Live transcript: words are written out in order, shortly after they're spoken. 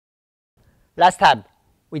Last time,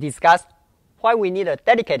 we discussed why we need a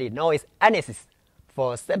dedicated noise analysis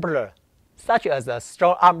for a sampler such as a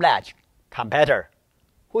strong-arm latch comparator,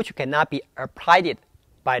 which cannot be applied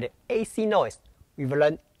by the AC noise we've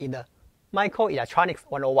learned in the Microelectronics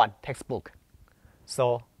 101 textbook.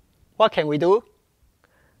 So, what can we do?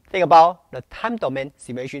 Think about the time domain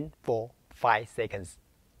simulation for 5 seconds.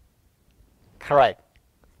 Correct.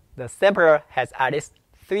 The sampler has at least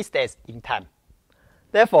 3 states in time.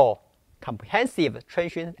 Therefore, comprehensive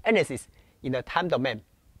transient analysis in the time domain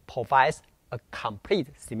provides a complete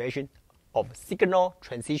simulation of signal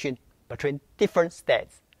transition between different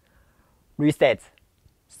states, reset,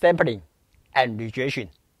 sampling, and rejection.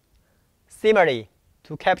 Similarly,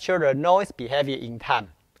 to capture the noise behavior in time,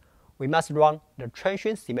 we must run the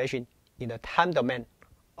transient simulation in the time domain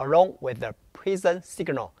along with the present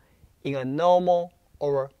signal in a normal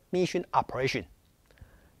or mission operation.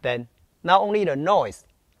 Then, not only the noise,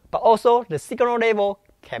 but also the signal level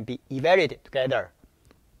can be evaluated together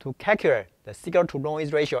to calculate the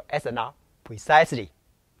signal-to-noise ratio SNR precisely.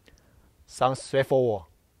 Sounds straightforward,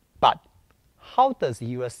 but how does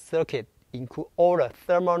your circuit include all the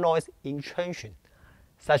thermal noise in transient,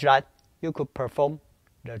 such that you could perform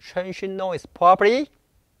the transient noise properly?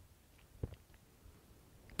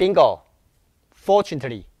 Bingo!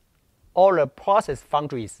 Fortunately, all the process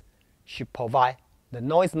foundries should provide the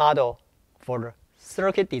noise model for the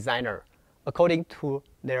circuit designer according to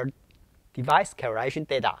their device calculation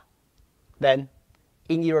data. Then,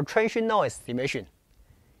 in your transient noise simulation,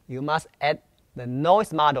 you must add the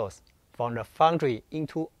noise models from the foundry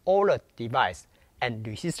into all the device and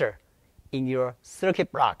resistor in your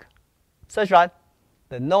circuit block, such that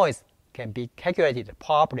the noise can be calculated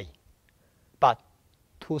properly. But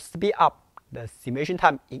to speed up the simulation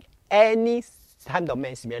time in any time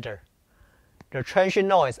domain simulator, the transient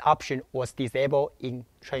noise option was disabled in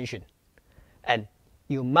transient, and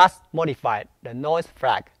you must modify the noise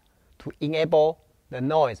flag to enable the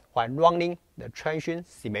noise while running the transient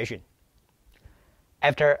simulation.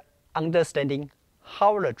 After understanding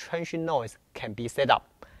how the transient noise can be set up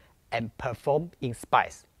and performed in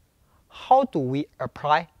SPICE, how do we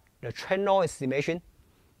apply the Trannoise simulation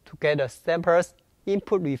to get the sampler's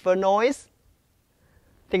input refer noise?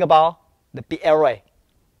 Think about the bit array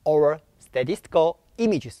or statistical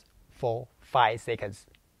images for 5 seconds.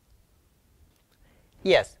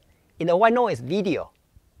 Yes, in the white noise video,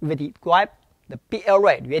 we describe the bit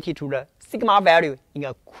array related to the sigma value in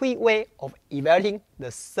a quick way of evaluating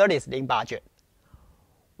the service link budget.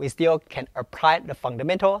 We still can apply the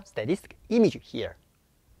fundamental statistic image here,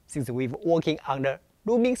 since we're working on the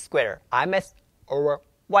looming square IMS over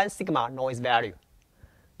 1 sigma noise value.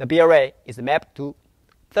 The bit array is mapped to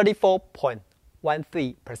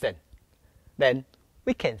 34.13%. Then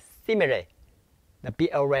we can simulate the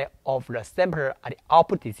bit array of the sampler at the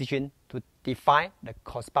output decision to define the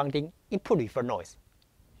corresponding input refer noise.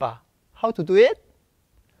 But how to do it?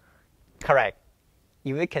 Correct.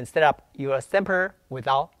 If you can set up your sampler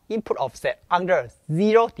without input offset under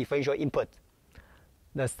 0 differential input,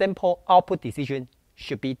 the sample output decision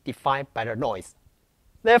should be defined by the noise.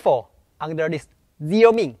 Therefore, under this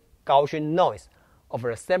zero mean Gaussian noise of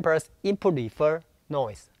the sampler's input refer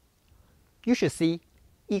noise, you should see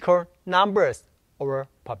equal numbers or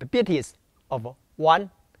probabilities of 1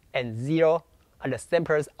 and 0 at the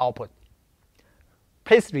sampler's output.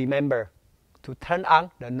 Please remember to turn on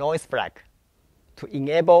the noise flag to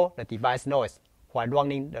enable the device noise while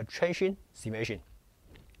running the transient simulation.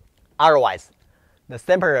 Otherwise, the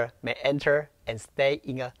sampler may enter and stay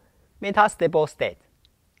in a metastable state.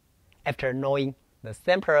 After knowing the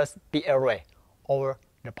sampler's bit array or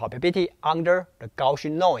the probability under the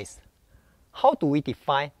Gaussian noise, how do we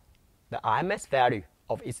define the RMS value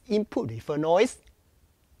of its input refer noise?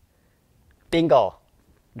 Bingo!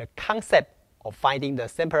 The concept of finding the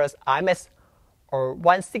sampler's RMS or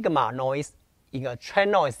 1 sigma noise in a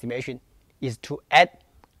Trannoise simulation is to add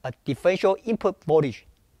a differential input voltage,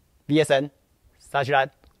 VSN, such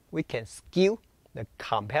that we can skew the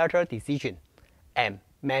comparator decision and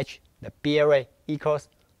match the bit array equals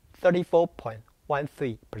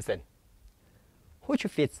 34.13%, which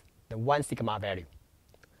fits the 1 sigma value.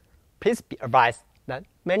 Please be advised that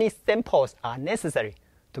many samples are necessary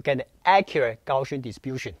to get an accurate Gaussian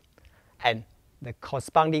distribution and the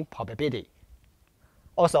corresponding probability.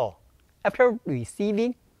 Also, after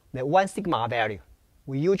receiving the 1 sigma value,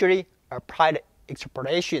 we usually apply the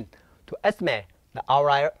extrapolation to estimate the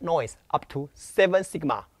outlier noise up to 7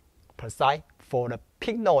 sigma per site for the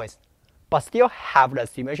peak noise, but still have the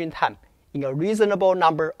simulation time in a reasonable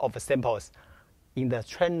number of samples in the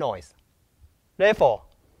Trannoise. Therefore,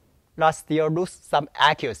 that still lose some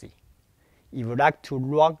accuracy. if you like to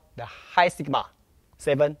run the high sigma,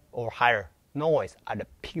 7 or higher noise at the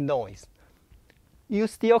peak noise, you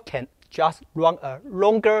still can just run a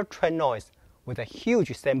longer Trannoise with a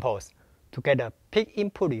huge samples to get a peak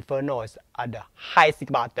input referred noise at the high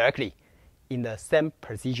sigma directly in the same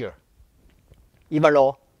procedure, even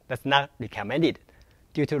though that's not recommended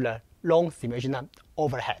due to the long simulation time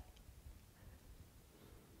overhead.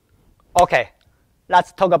 Okay,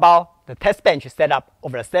 let's talk about the test bench setup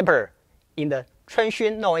of the sampler in the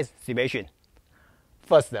transient noise simulation.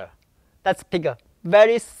 First, let's pick a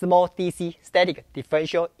very small DC static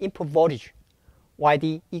differential input voltage,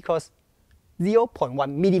 YD equals 0.1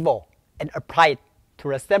 mV, and apply it to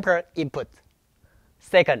the sampler input.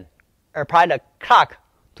 Second, apply the clock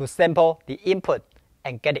to sample the input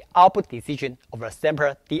and get the output decision of the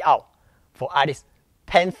sampler Dout for at least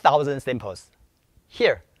 10,000 samples.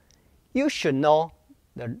 Here, you should know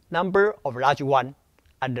the number of large 1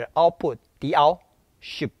 and the output Dout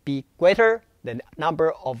should be greater than the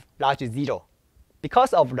number of large 0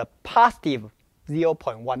 because of the positive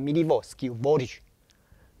 0.1 mV skew voltage.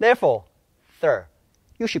 Therefore, third,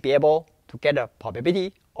 you should be able to get a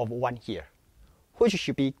probability of 1 here, which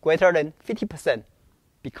should be greater than 50%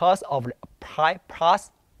 because of the applied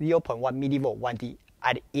plus 0.1 mV 1D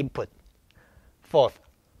at the input. Fourth,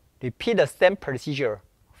 repeat the same procedure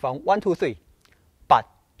from 1 to 3, but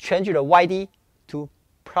change the YD to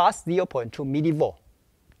plus 0.2 mV,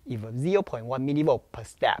 if 0.1 mV per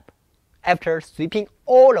step. After sweeping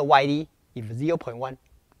all the YD, if 0.1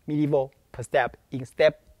 mV per step in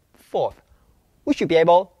step 4, we should be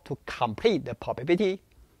able to complete the probability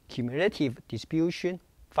cumulative distribution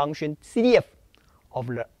function CDF of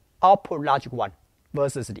the output logic 1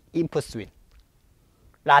 versus the input swing.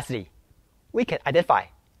 Lastly, we can identify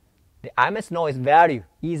the IMS noise value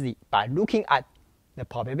easily by looking at the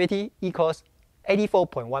probability equals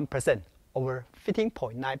 84.1% over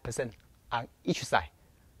 15.9% on each side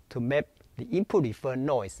to map the input referred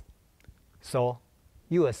noise. So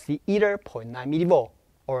you will see either 0.9 mV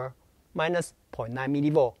or minus 0.9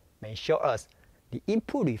 mV may show us the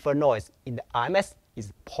input referred noise in the IMS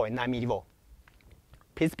is 0.9 mV.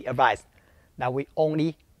 Please be advised that we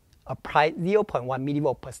only apply 0.1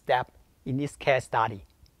 mV per step in this case study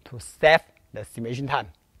to save the simulation time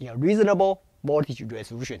in a reasonable voltage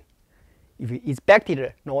resolution. If the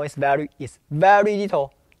expected noise value is very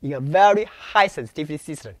little in a very high sensitivity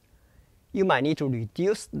system, you might need to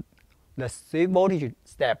reduce the sweep voltage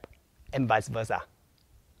step and vice versa.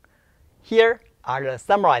 Here are the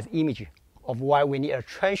summarized images of why we need a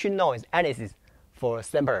transient noise analysis for a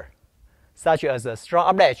sampler, such as a strong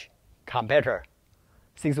up latch comparator.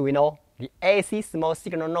 Since we know the AC small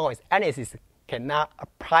signal noise analysis cannot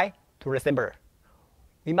apply to the sampler,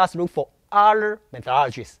 we must look for other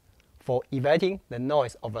methodologies for evaluating the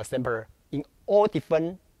noise of a sampler in all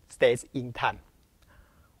different states in time,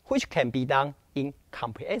 which can be done in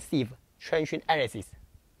comprehensive transient analysis.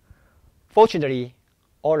 Fortunately,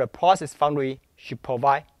 all the process foundry should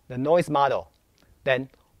provide the noise model. Then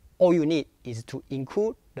all you need is to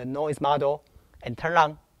include the noise model and turn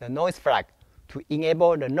on the noise flag to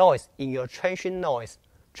enable the noise in your transient noise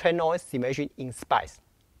Trannoise simulation in SPICE.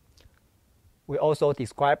 We also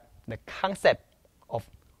describe the concept of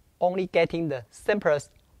only getting the sampler's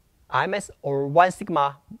IMS or 1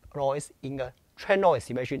 sigma noise in a Trannoise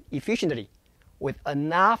simulation efficiently with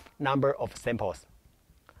enough number of samples.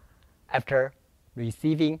 After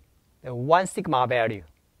receiving the 1 sigma value,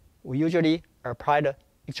 we usually apply the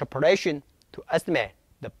extrapolation to estimate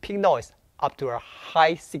the peak noise up to a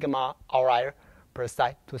high sigma outlier per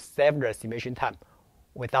site to save the simulation time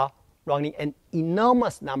without running an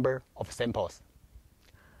enormous number of samples.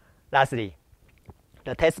 Lastly,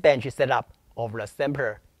 the test bench setup of the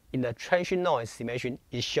sampler in the transient noise simulation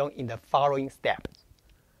is shown in the following steps.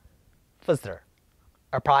 First,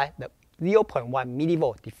 apply the 0.1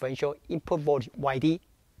 mV differential input voltage YD.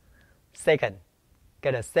 Second,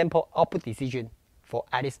 get a sample output decision for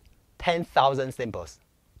at least 10,000 samples.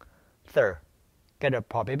 Third, get a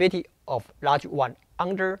probability of large 1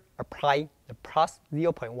 under applying the plus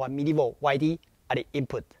 0.1 mV YD at the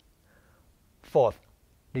input. Fourth,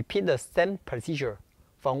 repeat the same procedure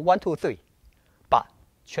from 1 to 3, but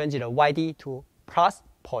change the YD to plus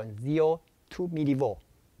 0.02 mV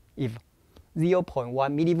if 0.1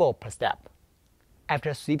 mV per step.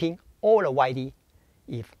 After sweeping all the YD,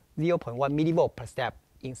 if 0.1 mV per step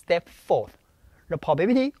in step 4, the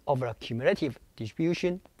probability of the cumulative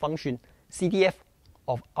distribution function CDF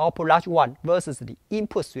of output large 1 versus the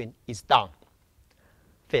input swing is done.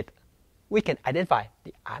 Fifth, we can identify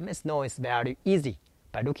the IMS noise value easily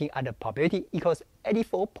by looking at the probability equals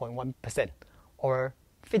 84.1% or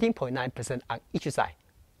 15.9% on each side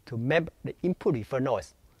to map the input refer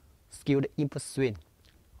noise, skew the input swing.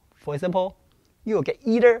 For example, you will get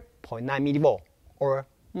either 0.9 mV or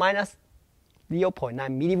minus 0.9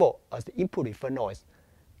 mV as the input refer noise,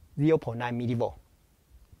 0.9 mV.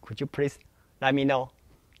 Could you please let me know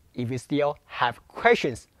if you still have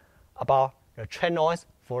questions about the Trannoise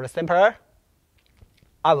for the sampler?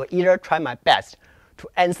 I will either try my best to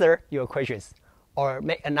answer your questions or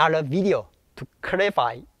make another video to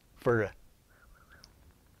clarify further.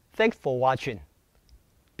 Thanks for watching.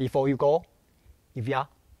 Before you go, if you are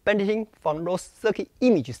benefiting from those circuit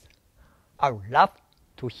images, I would love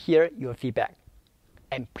to hear your feedback,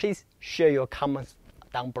 and please share your comments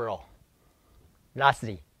down below.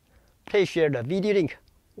 Lastly, please share the video link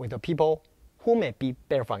with the people who may be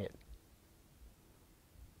benefiting from it.